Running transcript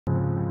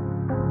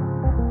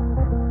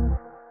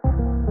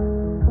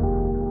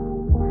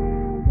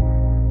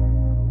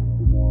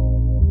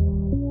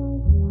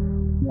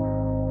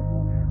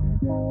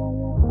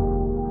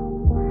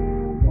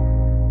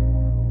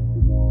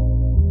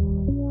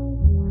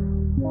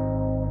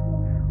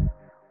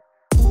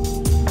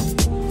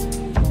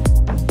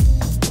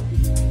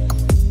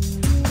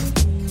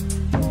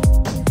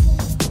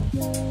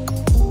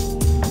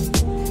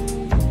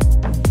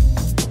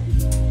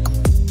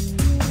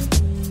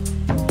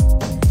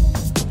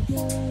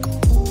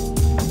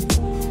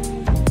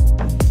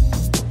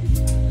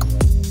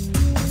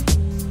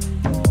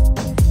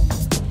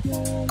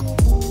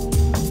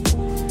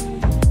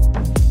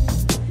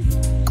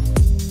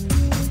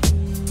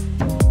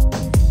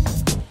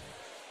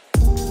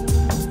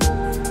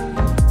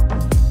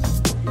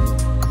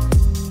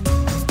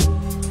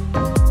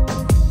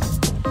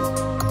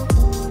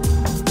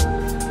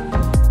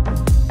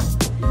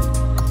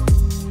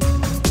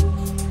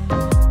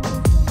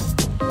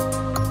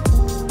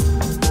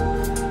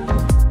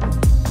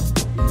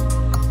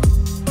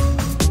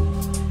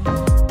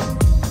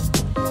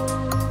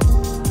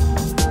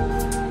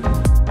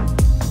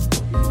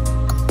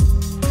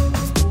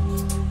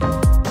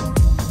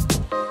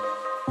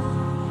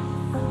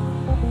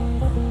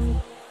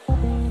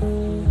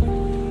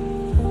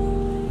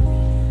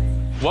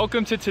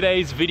Welcome to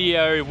today's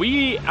video.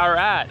 We are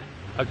at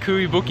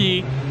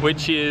Okuibuki,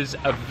 which is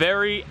a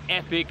very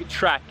epic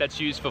track that's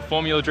used for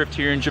Formula Drift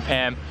here in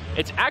Japan.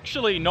 It's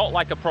actually not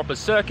like a proper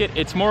circuit,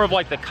 it's more of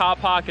like the car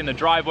park and the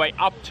driveway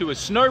up to a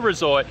snow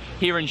resort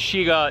here in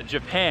Shiga,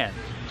 Japan.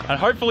 And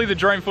hopefully the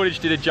drone footage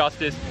did it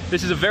justice.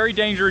 This is a very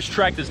dangerous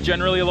track, there's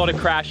generally a lot of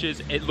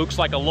crashes. It looks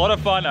like a lot of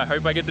fun, I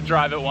hope I get to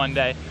drive it one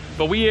day.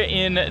 But we are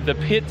in the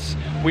pits.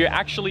 We are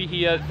actually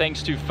here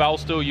thanks to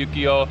Fausto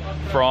Yukio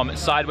from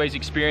Sideways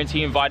Experience.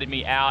 He invited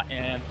me out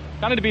and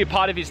kind of to be a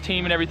part of his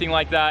team and everything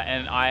like that.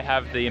 And I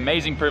have the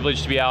amazing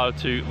privilege to be able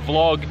to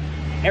vlog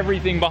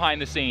everything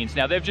behind the scenes.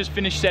 Now they've just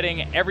finished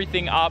setting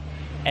everything up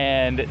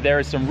and there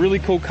are some really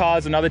cool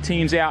cars and other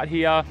teams out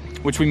here,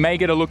 which we may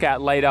get a look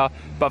at later.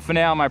 But for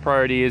now, my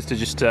priority is to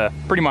just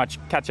pretty much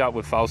catch up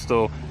with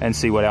Fausto and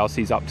see what else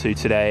he's up to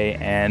today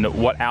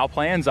and what our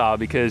plans are,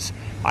 because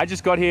I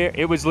just got here.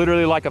 It was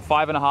literally like a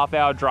 5.5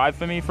 hour drive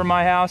for me from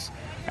my house.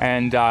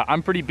 And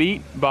I'm pretty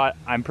beat, but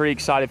I'm pretty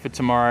excited for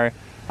tomorrow.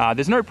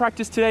 There's no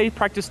practice today.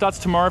 Practice starts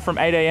tomorrow from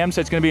 8 AM,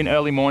 so it's gonna be an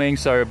early morning,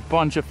 so a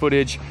bunch of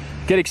footage.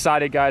 Get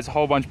excited, guys. A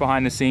whole bunch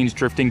behind the scenes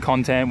drifting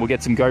content. We'll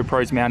get some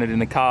GoPros mounted in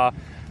the car.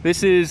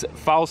 This is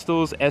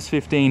Fausto's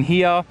S15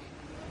 here.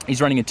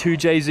 He's running a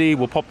 2JZ.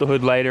 We'll pop the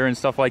hood later and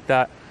stuff like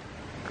that.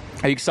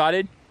 Are you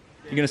excited?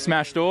 You're gonna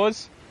smash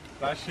doors?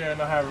 Last year I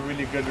don't have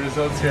really good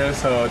results here,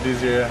 so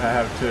this year I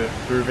have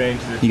to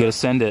revenge this. You gotta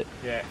send it.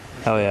 Yeah.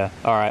 Hell yeah.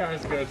 All right.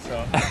 It good,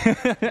 so.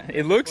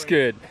 It looks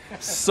good.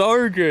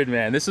 So good,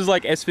 man. This is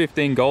like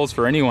S15 goals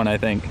for anyone, I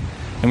think.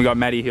 And we got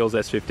Matty Hill's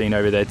S15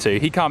 over there too.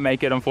 He can't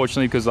make it,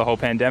 unfortunately, because of the whole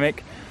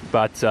pandemic,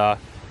 but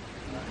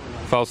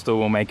Fausto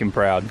will make him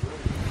proud.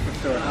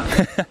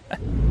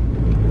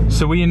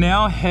 So we are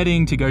now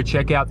heading to go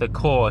check out the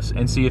course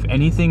and see if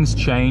anything's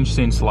changed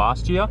since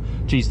last year.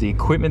 Geez, the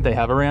equipment they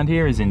have around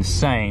here is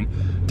insane.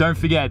 Don't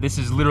forget, this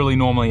is literally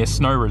normally a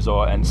snow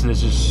resort, and so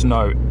there's just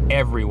snow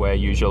everywhere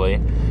usually.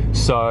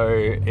 So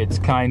it's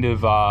kind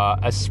of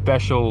a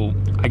special,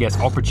 I guess,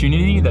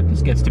 opportunity that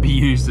this gets to be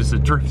used as a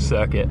drift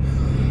circuit.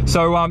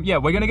 So yeah,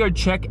 we're gonna go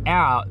check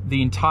out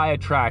the entire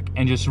track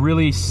and just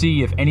really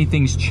see if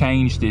anything's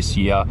changed this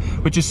year,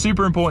 which is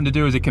super important to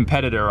do as a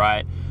competitor,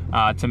 right?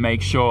 To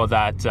make sure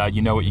that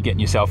you know what you're getting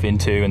yourself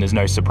into and there's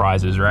no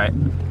surprises, right?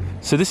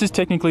 So this is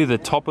technically the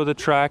top of the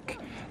track.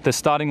 The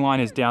starting line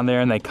is down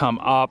there and they come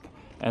up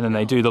and then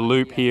they do the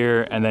loop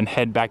here and then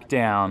head back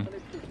down.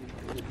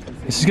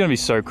 This is gonna be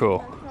so cool.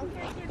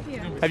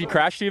 Have you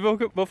crashed here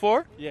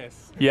before?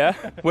 Yes. Yeah?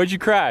 Where'd you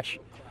crash?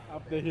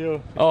 Up the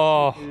hill.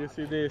 Oh. You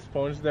see the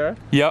sponge there?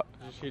 Yep.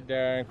 You sit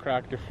there and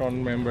crack the front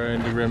member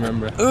and the rear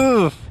member.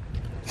 Oof.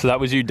 So that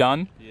was you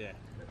done? Yeah.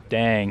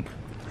 Dang.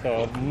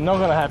 So not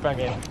gonna happen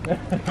again.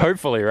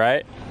 Hopefully,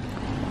 right?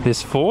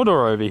 This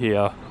 4-door over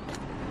here,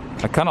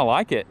 I kind of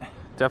like it.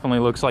 Definitely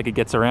looks like it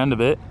gets around a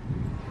bit.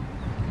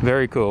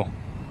 Very cool.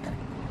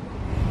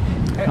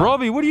 Hey,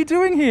 Robbie, what are you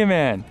doing here,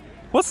 man?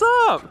 What's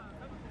up?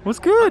 What's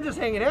good? I'm just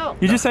hanging out.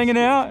 You just hanging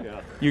out?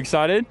 Yeah. You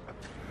excited?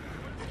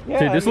 Yeah,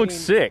 dude, this looks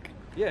sick.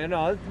 Yeah,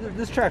 no,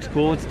 this track's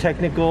cool. It's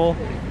technical.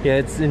 Yeah,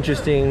 it's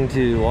interesting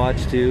to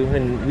watch too,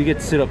 and we get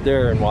to sit up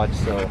there and watch.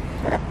 So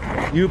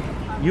you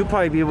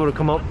probably be able to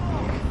come up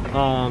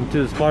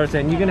to the spotter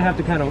stand. You're gonna have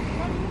to kind of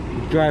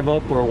drive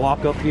up or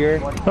walk up here.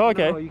 Oh,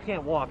 okay. No, you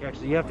can't walk.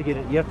 Actually, you have to get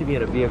it. You have to be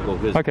in a vehicle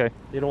because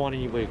they don't want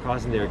anybody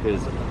crossing there.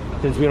 Because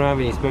since we don't have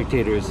any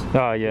spectators,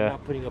 oh yeah, we're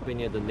not putting up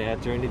any of the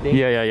nets or anything.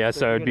 Yeah.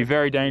 So it'd be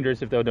very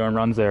dangerous if they were doing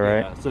runs there,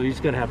 right? Yeah, so you're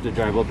just gonna have to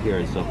drive up here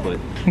and stuff. But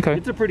okay,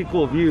 it's a pretty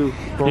cool view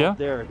from up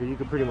there because you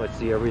can pretty much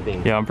see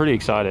everything. Yeah, I'm pretty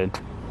excited.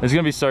 It's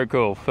gonna be so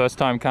cool. First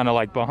time, kind of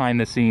like behind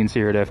the scenes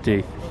here at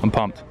FD. I'm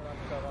pumped.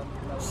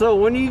 So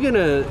when are you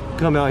gonna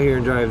come out here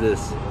and drive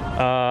this?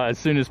 As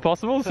soon as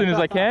possible, as soon as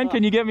I can.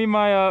 Can you get me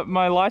my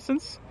my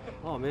license?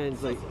 Oh man,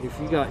 it's like if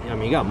you got, I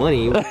mean, you got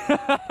money.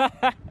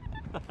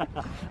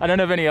 I don't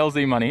have any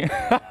LZ money.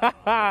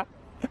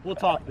 We'll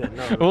talk then.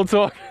 No, we'll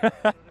talk.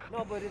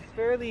 No, but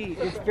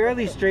it's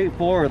fairly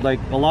straightforward. Like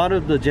a lot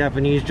of the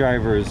Japanese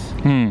drivers,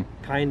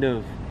 kind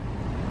of,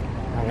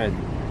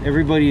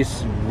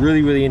 everybody's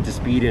really into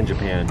speed in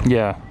Japan.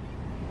 Yeah.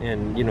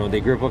 And you know they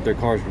grip up their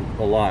cars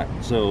a lot,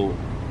 so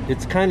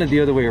it's kind of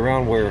the other way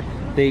around where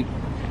they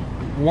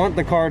want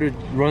the car to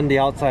run the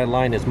outside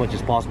line as much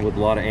as possible with a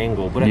lot of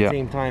angle, but at the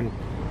same time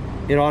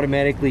it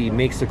automatically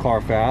makes the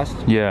car fast.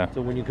 Yeah.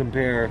 So when you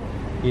compare,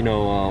 you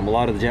know, a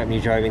lot of the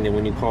Japanese driving, then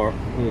when you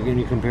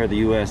compare the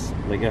US,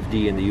 like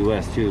FD and the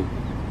US too,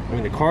 I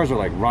mean the cars are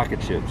like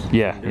rocket ships.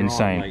 Yeah,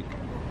 insane. On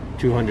like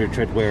 200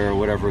 tread wear or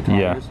whatever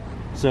tires.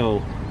 Yeah.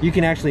 So you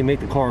can actually make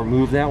the car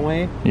move that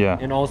way. Yeah.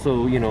 And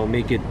also, you know,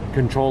 make it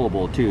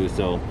controllable too.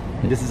 So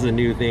this is a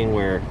new thing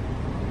where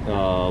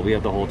we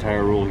have the whole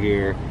tire rule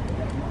here.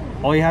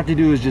 All you have to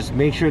do is just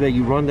make sure that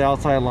you run the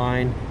outside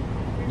line,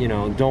 you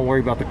know, don't worry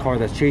about the car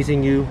that's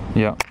chasing you.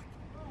 Yeah.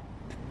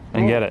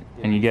 And get it,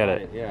 and you get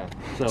it. Yeah.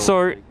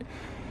 So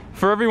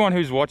for everyone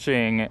who's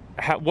watching,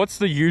 what's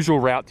the usual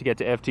route to get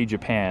to FT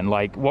Japan?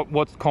 Like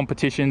what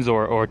competitions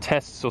or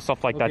tests or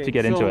stuff like that to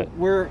get into it?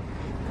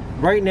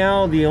 Right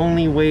now the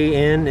only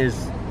way in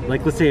is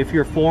like let's say if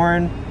you're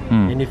foreign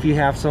and if you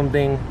have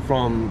something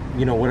from,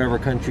 you know, whatever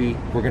country,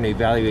 we're going to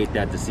evaluate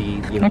that to see,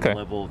 you know, the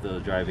level of the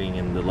driving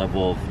and the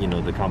level of, you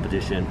know, the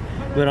competition.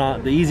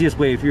 But the easiest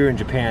way, if you're in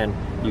Japan,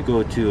 you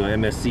go to a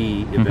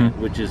MSC event,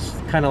 which is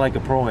kind of like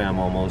a Pro-Am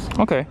almost.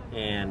 Okay.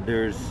 And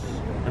there's,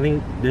 I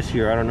think this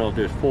year, I don't know if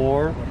there's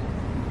 4,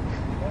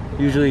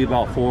 usually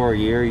about 4 a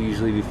year,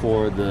 usually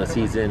before the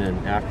season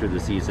and after the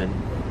season.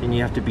 And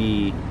you have to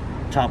be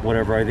top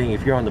whatever. I think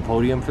if you're on the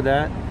podium for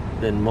that,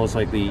 then most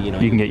likely, you know,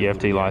 you can get your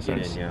FD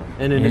license.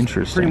 And then it's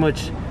pretty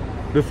much,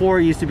 before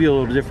it used to be a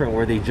little different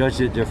where they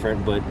judged it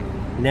different, but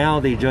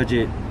now they judge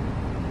it,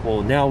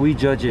 well, now we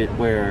judge it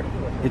where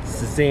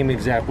it's the same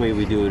exact way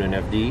we do it in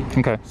FD.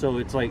 Okay. So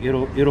it's like,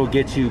 it'll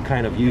get you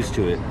kind of used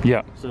to it.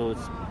 Yeah. So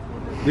it's,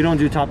 we don't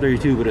do top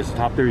 32, but it's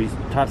top 30,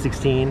 top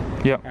 16.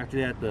 Yeah.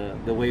 After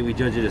that, the way we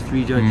judge it is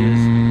 3 judges,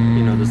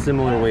 you know, the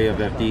similar way of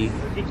FD.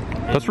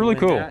 That's really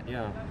cool.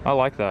 Yeah. I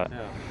like that.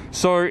 Yeah.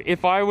 So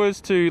if I was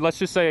to, let's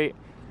just say,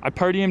 I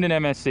podiumed in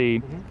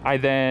MSC, I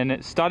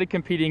then started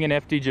competing in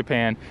FD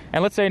Japan,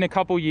 and let's say in a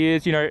couple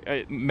years, you know,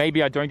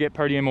 maybe I don't get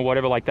podium or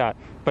whatever like that,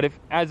 but if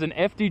as an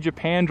FD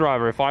Japan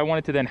driver, if I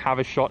wanted to then have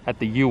a shot at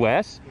the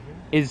US,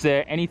 is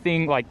there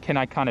anything like, can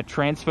I kind of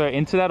transfer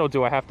into that, or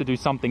do I have to do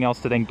something else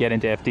to then get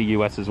into FD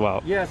US as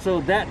well? Yeah,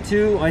 so that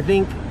too, I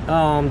think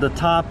the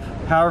top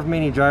however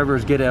many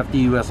drivers get an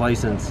FD US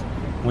license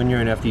when you're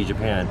in FD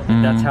Japan.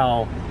 That's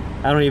how,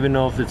 I don't even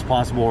know if it's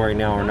possible right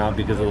now or not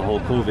because of the whole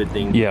COVID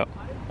thing. Yeah.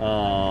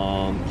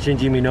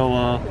 Shinji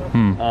Minowa,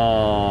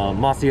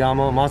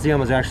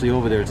 Masayama's actually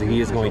over there, so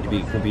he is going to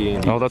be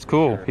competing. Oh, that's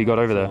cool. He got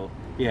over there.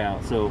 Yeah,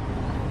 so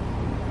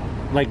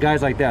like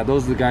guys like that,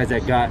 those are the guys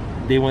that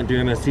they went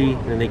through MSC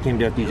and they came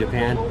to FD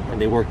Japan and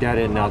they worked at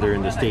it, and now they're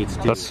in the States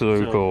too. That's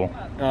so cool.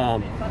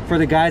 For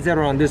the guys that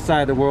are on this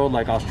side of the world,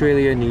 like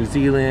Australia, New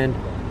Zealand,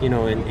 you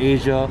know, in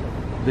Asia,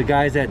 the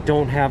guys that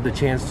don't have the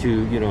chance to,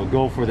 you know,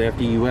 go for the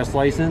FD US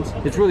license,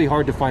 it's really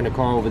hard to find a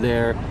car over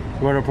there,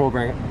 run a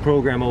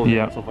program over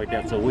there and stuff like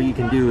that. So what you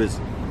can do is,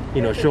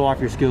 you know, show off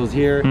your skills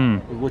here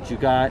with what you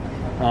got.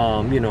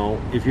 You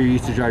know, if you're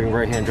used to driving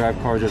right-hand drive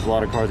cars, there's a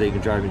lot of cars that you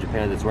can drive in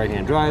Japan that's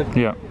right-hand drive.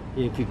 Yeah.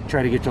 You can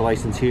try to get your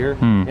license here.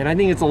 And I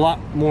think it's a lot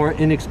more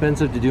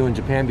inexpensive to do in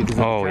Japan because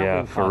the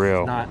traveling cost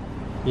is not,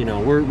 you know,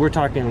 we're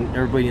talking,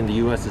 everybody in the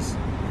US is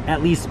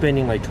at least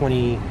spending like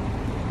 20,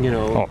 you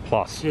know,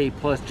 K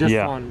plus just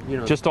on, you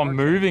know, just on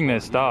moving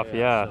this stuff.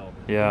 So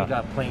you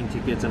got plane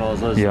tickets and all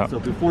those other stuff. So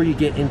before you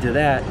get into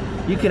that,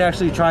 you can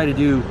actually try to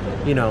do,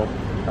 you know,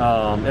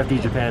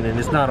 FD Japan, and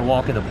it's not a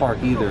walk in the park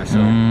either. So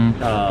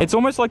it's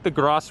almost like the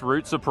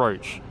grassroots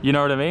approach, you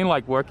know what I mean,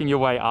 like working your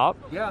way up.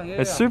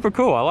 It's super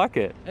cool. I like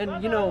it.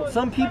 And you know,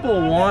 some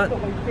people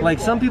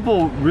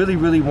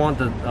really want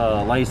the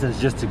license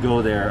just to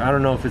go there. I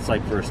don't know if it's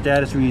like for a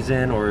status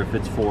reason or if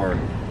it's for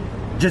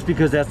just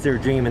because that's their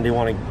dream and they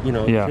want to, you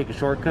know, take a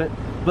shortcut.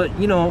 But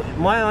you know,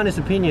 my honest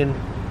opinion,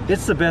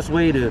 it's the best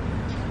way to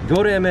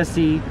go to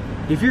MSC.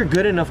 If you're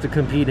good enough to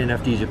compete in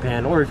FD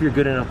Japan, or if you're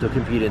good enough to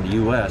compete in the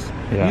US,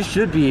 you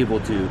should be able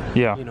to.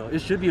 You know, it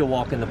should be a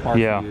walk in the park for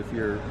you. If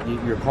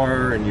your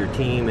car and your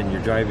team and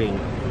your driving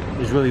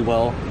is really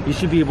well, you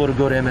should be able to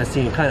go to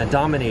MSC and kind of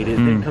dominate it,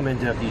 then come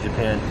into FD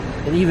Japan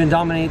and even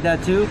dominate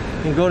that too,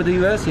 and go to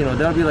the US. You know,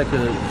 that would be like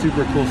a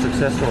super cool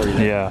success story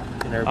there.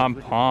 I'm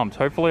pumped.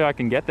 Hopefully I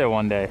can get there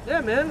one day.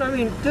 Yeah, man. I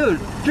mean, dude,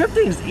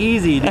 drifting's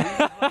easy, dude.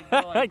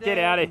 Like get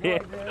out of here.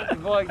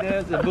 Go like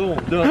this and boom,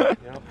 done.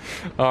 You know?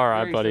 All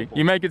right, very buddy. Simple.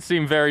 You make it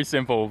seem very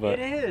simple, but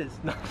it is.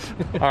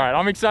 All right,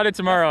 I'm excited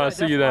tomorrow. I'll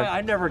see you then.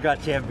 I never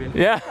got champion.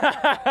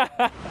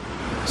 Yeah.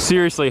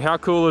 Seriously, how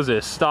cool is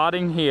this?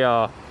 Starting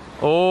here,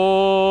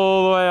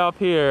 all the way up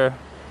here,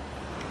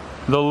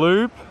 the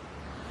loop,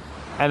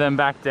 and then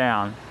back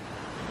down.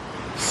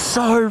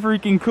 So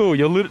freaking cool.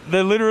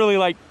 They're literally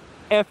like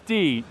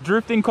FD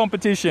drifting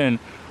competition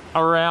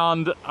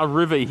around a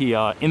river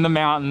here in the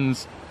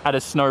mountains at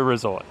a snow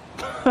resort.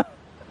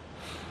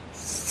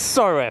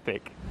 So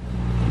epic.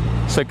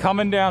 So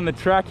coming down the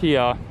track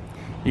here,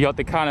 you got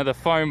the kind of the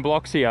foam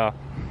blocks here.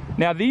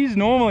 Now these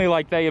normally,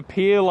 like, they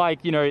appear like,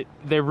 you know,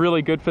 they're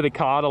really good for the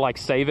car to like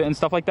save it and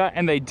stuff like that,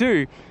 and they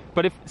do,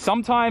 but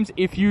sometimes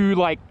if you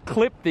like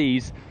clip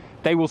these,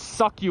 they will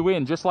suck you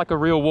in just like a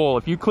real wall.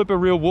 If you clip a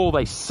real wall,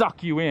 they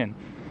suck you in.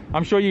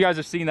 I'm sure you guys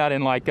have seen that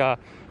in like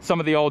some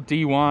of the old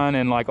D1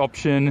 and like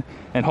option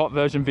and hot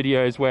version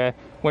videos, where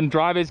when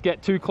drivers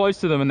get too close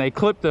to them and they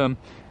clip them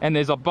and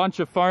there's a bunch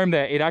of foam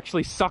there, it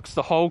actually sucks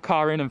the whole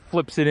car in and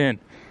flips it in.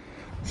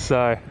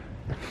 So,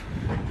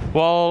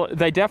 well,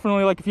 they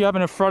definitely, like if you're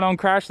having a front-on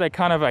crash, they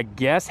kind of, I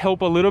guess,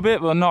 help a little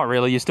bit. Well, not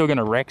really, you're still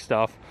gonna wreck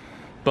stuff.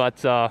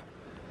 But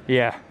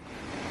yeah.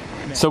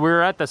 So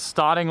we're at the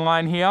starting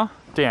line here.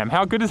 Damn,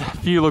 how good does that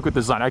view look with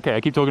the sun? Okay,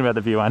 I keep talking about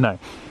the view, I know.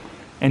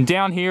 And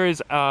down here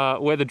is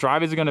where the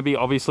drivers are gonna be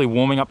obviously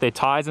warming up their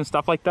tires and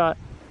stuff like that.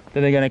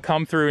 Then they're gonna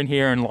come through in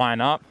here and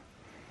line up.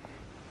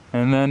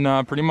 And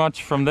then pretty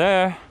much from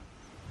there,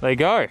 they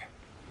go.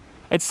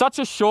 It's such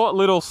a short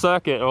little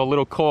circuit or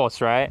little course,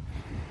 right?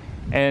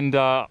 And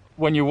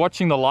when you're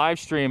watching the live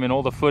stream and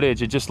all the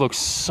footage, it just looks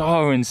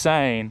so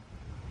insane.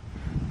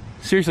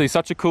 Seriously,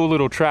 such a cool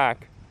little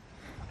track.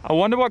 I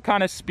wonder what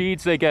kind of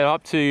speeds they get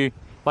up to,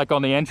 like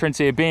on the entrance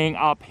here, being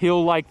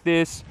uphill like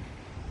this.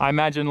 I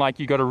imagine like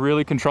you got to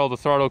really control the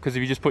throttle, because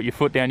if you just put your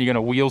foot down, you're going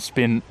to wheel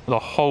spin the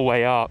whole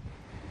way up.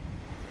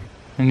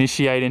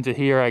 Initiate into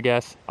here, I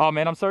guess. Oh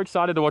man, I'm so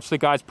excited to watch the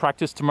guys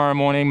practice tomorrow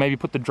morning. Maybe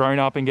put the drone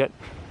up and get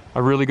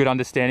a really good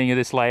understanding of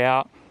this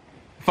layout.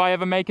 If I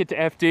ever make it to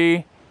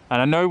FD,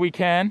 and I know we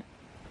can,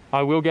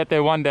 I will get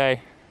there one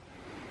day.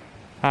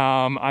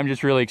 I'm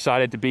just really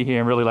excited to be here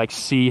and really like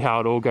see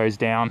how it all goes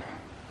down.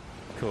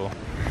 Cool.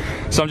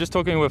 So I'm just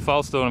talking with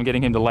Falstall and I'm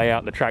getting him to lay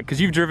out the track, because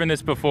you've driven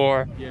this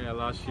before. Yeah,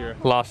 last year.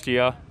 Last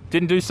year.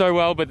 Didn't do so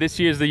well, but this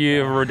year's the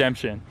year of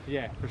redemption.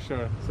 Yeah, for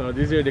sure. So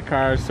this year the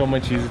car is so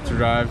much easier to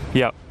drive.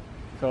 Yep.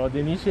 So the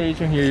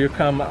initiation here, you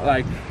come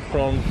like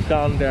from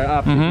down there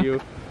up to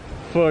you.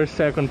 First,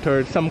 second,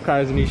 third. Some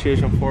cars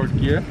initiation fourth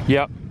gear.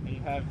 Yep. And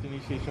you have the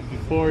initiation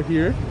before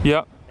here.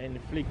 Yep. And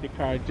you flick the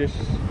car just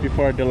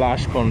before the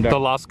last cone there. The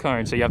last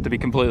cone, so you have to be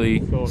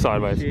completely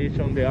sideways.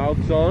 Initiation on the out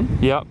zone.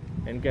 Yep.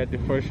 And get the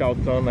first out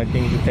zone. I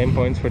think the 10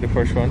 points for the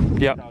first one.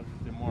 Yep.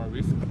 The more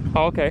risk.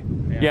 Oh, okay.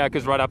 Yeah,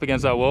 because right up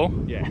against that wall.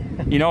 Yeah.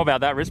 You know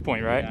about that risk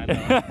point, right?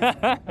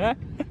 Yeah, I know.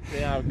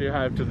 Yeah, you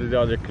have to do the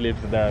other clips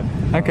there.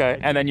 Okay,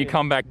 and then you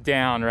come back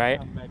down, right?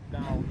 Come back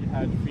down. You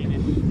have to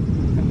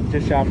finish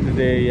just after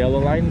the yellow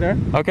line there.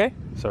 Okay.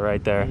 So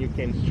right there. And you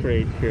can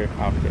straight here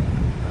after.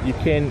 You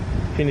can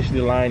finish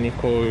the line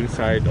and go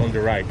inside on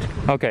the right.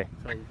 Okay.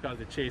 So because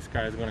the chase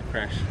car is gonna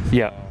crash.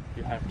 Yeah. So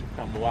you have to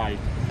come wide.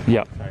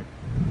 Yep. Outside.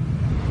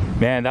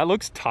 Man, that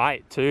looks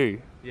tight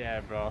too.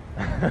 Yeah, bro.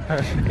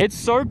 It's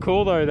so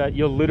cool though that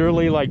you're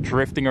literally like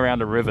drifting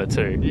around a river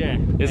too. Yeah.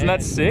 Isn't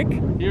that sick?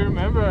 You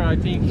remember, I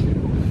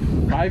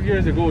think 5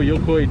 years ago,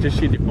 Yoko just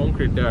hit the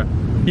concrete there.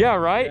 Yeah,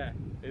 right? Yeah,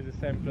 it's the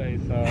same place.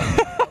 So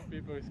some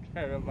people are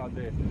scared about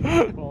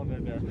the corner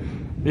there.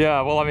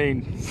 Yeah, well, I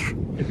mean,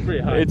 it's pretty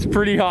high. It's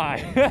pretty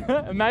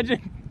high.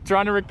 Imagine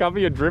trying to recover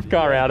your drift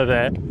car out of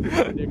there.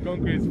 The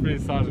concrete is pretty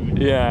solid.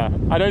 Yeah,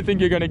 I don't think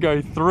you're going to go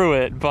through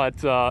it,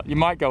 but you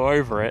might go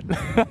over it.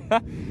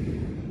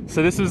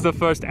 So this is the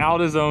first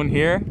outer zone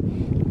here,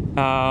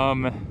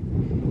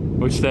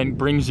 which then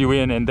brings you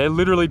in, and they're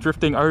literally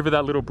drifting over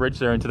that little bridge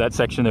there into that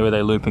section there where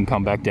they loop and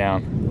come back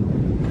down.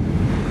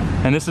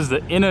 And this is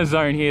the inner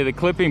zone here, the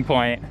clipping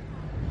point.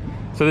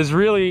 So it's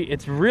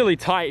really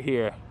tight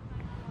here,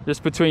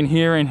 just between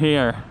here and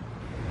here.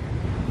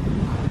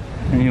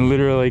 And you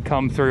literally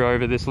come through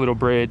over this little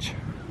bridge.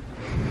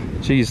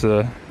 Geez,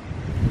 the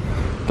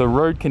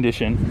road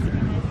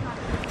condition,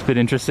 it's a bit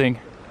interesting.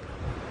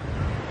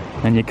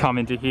 And you come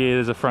into here,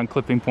 there's a front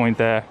clipping point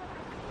there.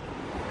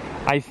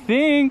 I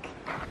think,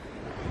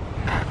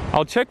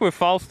 I'll check with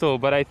Falstall,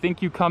 but I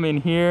think you come in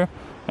here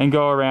and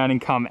go around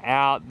and come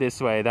out this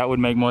way. That would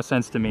make more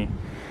sense to me.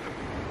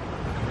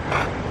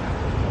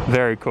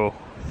 Very cool.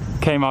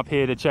 Came up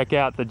here to check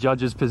out the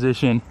judge's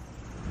position.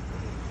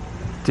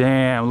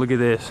 Damn, look at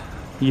this.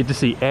 You get to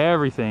see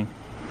everything.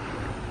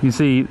 You can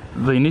see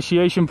the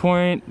initiation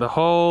point, the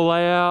whole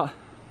layout,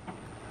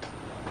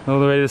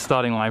 all the way to the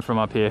starting line from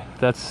up here.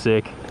 That's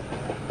sick.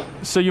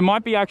 So you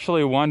might be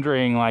actually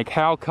wondering, like,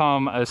 how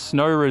come a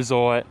snow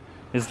resort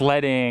is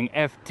letting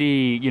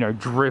FD, you know,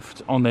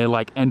 drift on their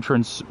like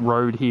entrance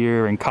road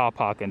here and car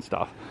park and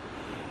stuff?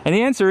 And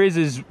the answer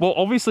is well,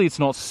 obviously it's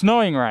not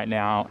snowing right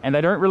now, and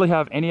they don't really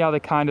have any other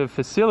kind of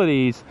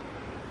facilities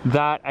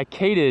that are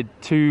catered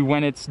to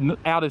when it's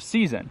out of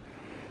season.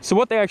 So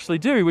what they actually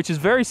do, which is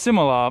very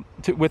similar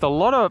to with a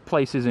lot of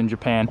places in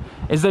Japan,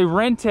 is they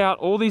rent out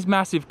all these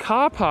massive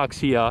car parks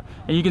here,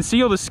 and you can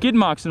see all the skid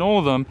marks in all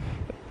of them,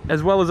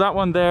 as well as that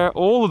one there.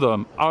 All of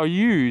them are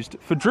used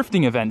for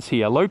drifting events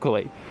here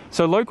locally.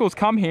 So locals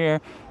come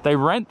here, they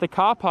rent the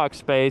car park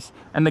space,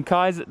 and the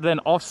guys then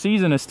off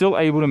season are still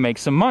able to make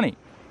some money,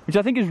 which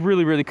I think is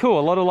really, really cool.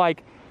 A lot of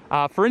like,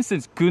 for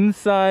instance,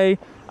 Gunsai,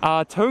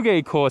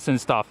 Toge course and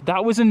stuff,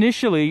 that was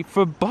initially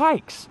for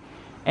bikes.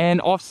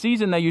 And off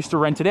season, they used to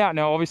rent it out.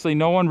 Now, obviously,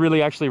 no one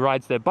really actually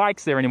rides their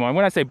bikes there anymore. And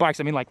when I say bikes,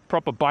 I mean like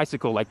proper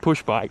bicycle, like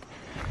push bike.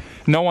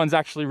 No one's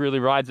actually really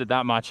rides it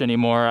that much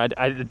anymore.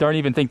 I don't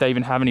even think they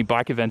even have any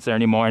bike events there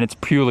anymore, and it's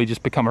purely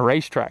just become a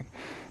racetrack.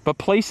 But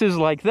places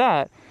like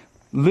that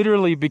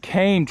literally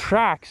became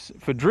tracks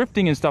for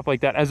drifting and stuff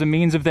like that as a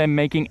means of them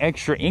making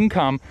extra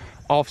income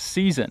off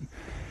season.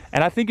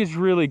 And I think it's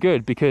really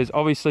good, because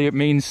obviously it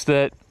means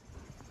that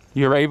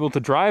you're able to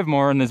drive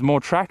more and there's more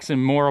tracks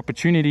and more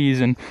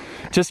opportunities. And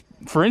just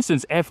for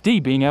instance,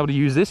 FD being able to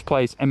use this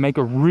place and make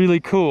a really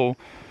cool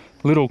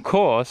little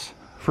course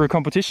for a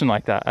competition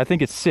like that. I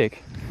think it's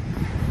sick.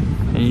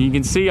 And you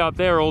can see up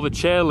there all the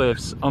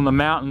chairlifts on the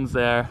mountains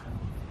there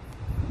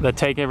that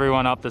take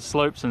everyone up the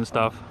slopes and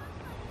stuff.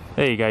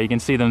 There you go, you can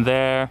see them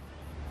there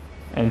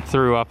and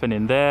through up and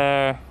in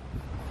there.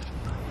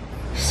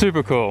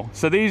 Super cool.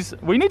 So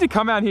we need to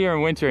come out here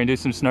in winter and do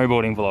some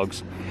snowboarding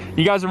vlogs.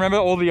 You guys remember,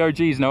 all the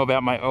OGs know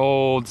about my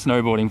old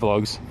snowboarding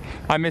vlogs.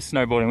 I miss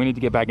snowboarding, we need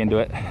to get back into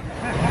it.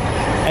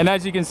 And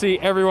as you can see,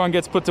 everyone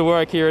gets put to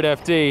work here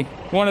at FD.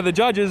 One of the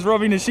judges,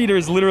 Robbie Nishida,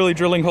 is literally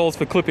drilling holes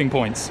for clipping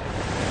points.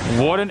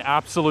 What an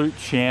absolute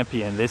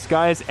champion. This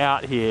guy is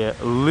out here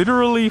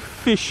literally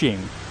fishing.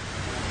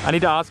 I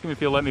need to ask him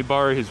if he'll let me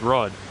borrow his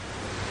rod.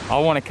 I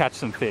want to catch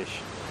some fish.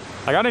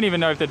 Like, I don't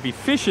even know if there'd be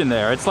fish in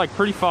there. It's like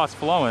pretty fast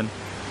flowing.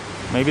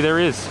 Maybe there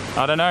is,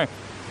 I don't know.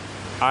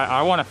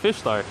 I want to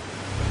fish though.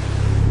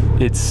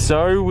 It's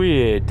so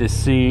weird to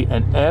see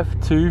an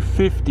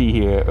F250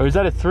 here, or is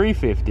that a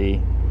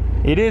 350?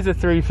 It is a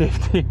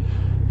 350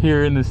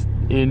 here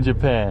in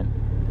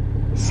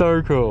Japan.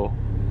 So cool.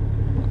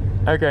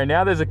 Okay,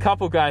 now there's a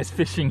couple guys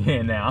fishing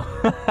here now.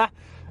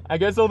 I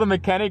guess all the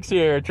mechanics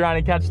here are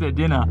trying to catch their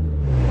dinner.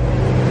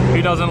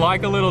 Who doesn't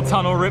like a little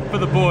tunnel rip for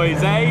the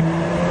boys, eh?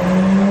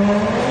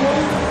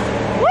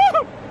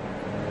 Woo!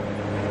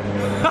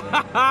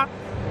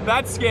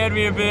 That scared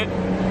me a bit.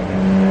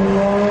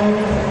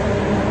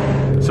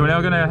 So we're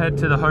now gonna head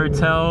to the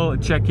hotel,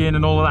 check in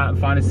and all of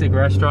that, find a sick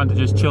restaurant to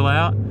just chill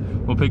out.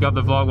 We'll pick up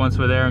the vlog once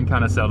we're there and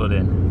kind of settle it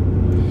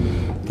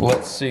in.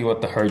 Let's see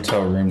what the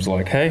hotel room's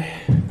like, hey?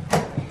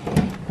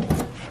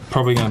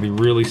 Probably gonna be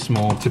really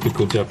small,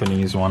 typical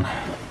Japanese one.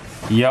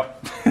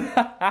 Yep.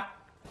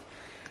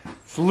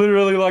 It's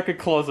literally like a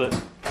closet.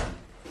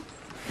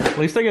 At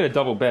least I get a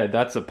double bed,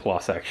 that's a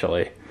plus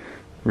actually.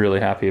 Really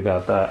happy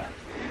about that.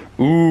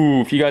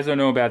 Ooh, if you guys don't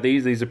know about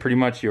these are pretty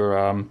much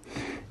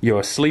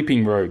your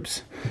sleeping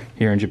robes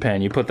here in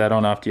Japan. You put that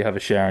on after you have a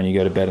shower and you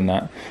go to bed in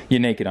that. You're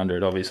naked under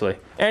it, obviously.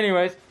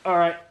 Anyways, all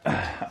right,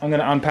 I'm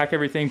gonna unpack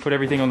everything, put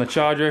everything on the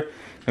charger,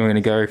 and we're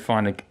gonna go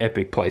find an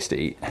epic place to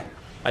eat.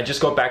 I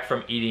just got back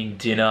from eating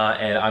dinner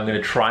and I'm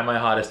gonna try my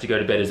hardest to go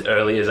to bed as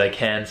early as I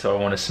can, so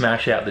I wanna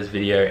smash out this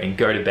video and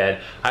go to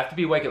bed. I have to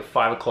be awake at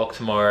 5 o'clock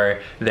tomorrow,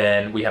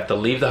 then we have to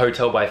leave the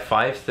hotel by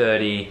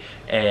 5:30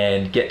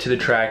 and get to the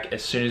track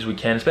as soon as we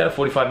can. It's about a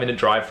 45-minute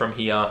drive from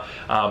here.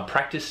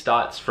 Practice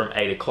starts from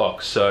 8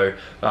 o'clock, so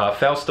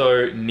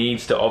Fausto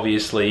needs to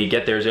obviously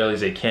get there as early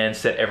as he can,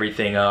 set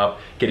everything up,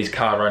 get his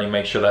car running,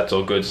 make sure that's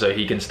all good so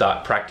he can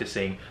start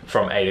practicing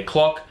from 8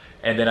 o'clock.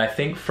 And then I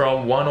think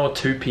from 1 or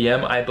 2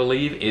 p.m. I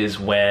believe is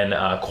when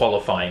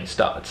qualifying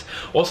starts.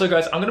 Also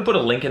guys, I'm gonna put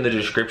a link in the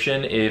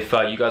description if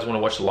you guys wanna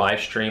watch the live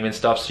stream and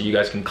stuff, so you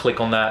guys can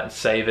click on that and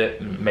save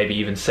it, maybe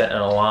even set an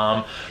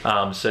alarm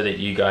so that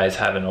you guys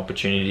have an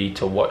opportunity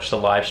to watch the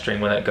live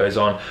stream when that goes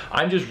on.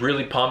 I'm just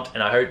really pumped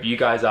and I hope you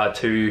guys are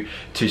too,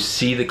 to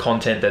see the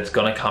content that's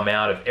gonna come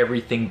out of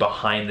everything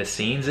behind the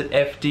scenes at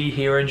FD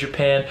here in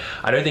Japan.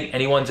 I don't think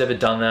anyone's ever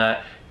done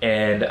that.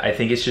 And I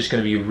think it's just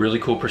going to be a really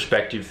cool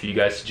perspective for you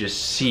guys to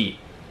just see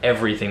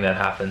everything that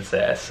happens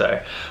there.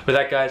 So with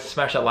that guys,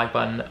 smash that like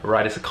button,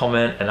 write us a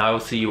comment, and I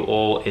will see you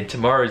all in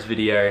tomorrow's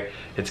video.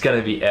 It's going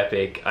to be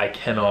epic. I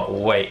cannot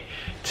wait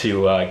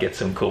to get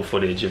some cool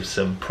footage of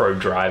some pro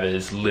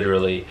drivers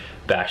literally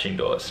bashing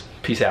doors.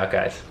 Peace out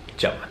guys.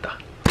 Ciao mata.